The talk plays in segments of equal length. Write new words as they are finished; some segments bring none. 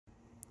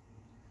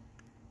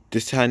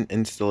This had an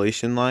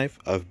installation life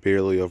of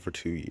barely over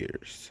 2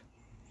 years.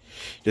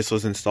 This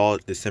was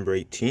installed December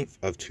 18th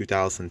of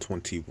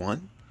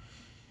 2021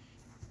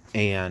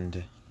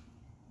 and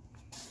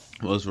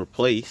was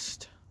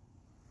replaced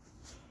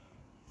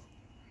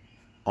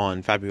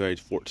on February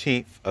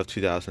 14th of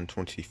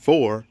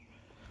 2024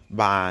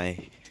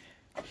 by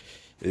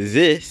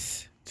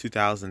this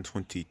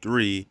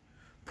 2023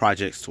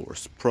 Project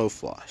Source Pro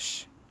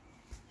Flush,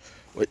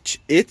 which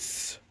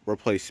its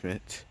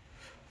replacement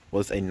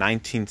was a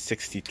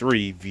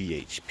 1963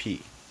 VHP.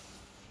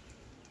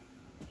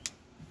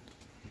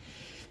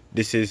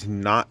 This is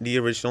not the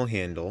original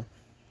handle.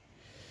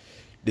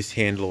 This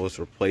handle was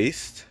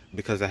replaced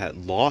because I had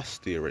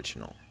lost the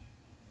original.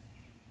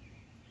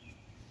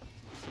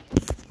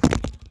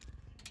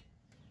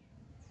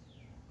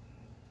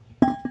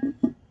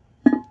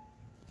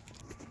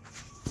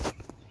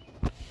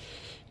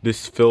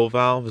 This fill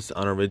valve is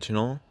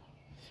unoriginal,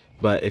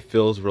 but it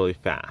fills really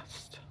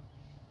fast.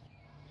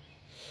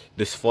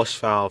 This flush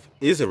valve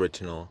is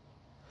original.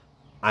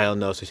 I don't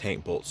know if the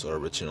tank bolts are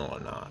original or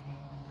not.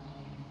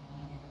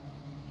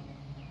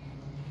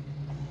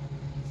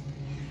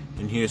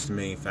 And here's the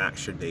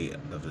manufacture date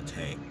of the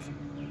tank.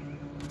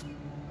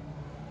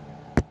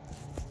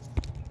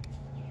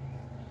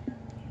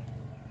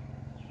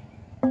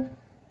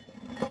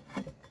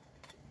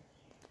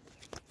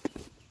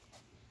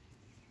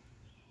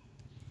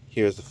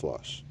 Here's the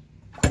flush.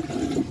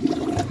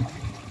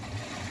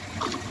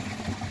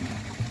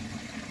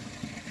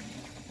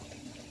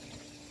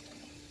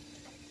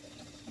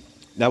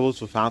 That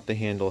was without the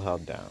handle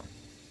held down.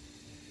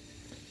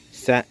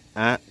 Set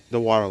at the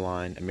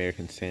waterline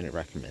American Standard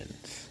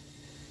recommends.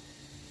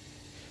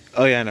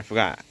 Oh yeah, and I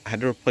forgot. I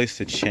had to replace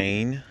the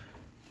chain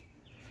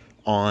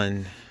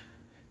on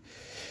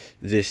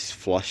this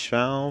flush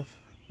valve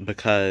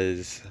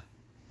because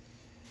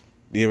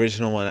the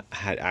original one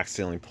had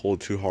accidentally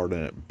pulled too hard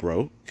and it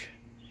broke.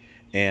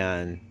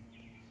 And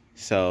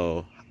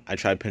so I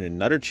tried putting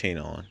another chain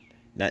on.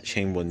 That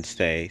chain wouldn't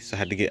stay, so I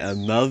had to get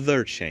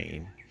another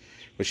chain,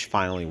 which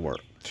finally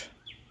worked.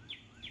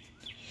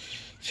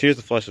 So here's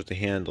the flush with the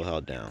handle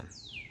held down.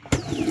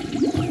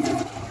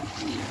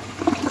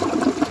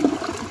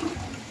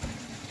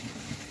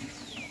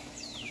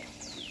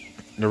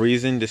 The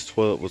reason this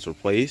toilet was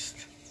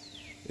replaced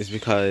is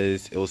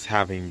because it was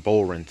having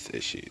bowl rinse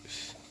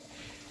issues.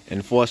 And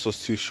the flush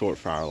was too short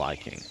for our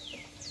liking.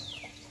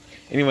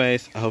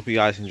 Anyways, I hope you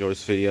guys enjoyed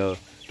this video.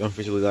 Don't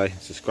forget to like and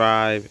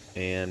subscribe,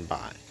 and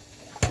bye.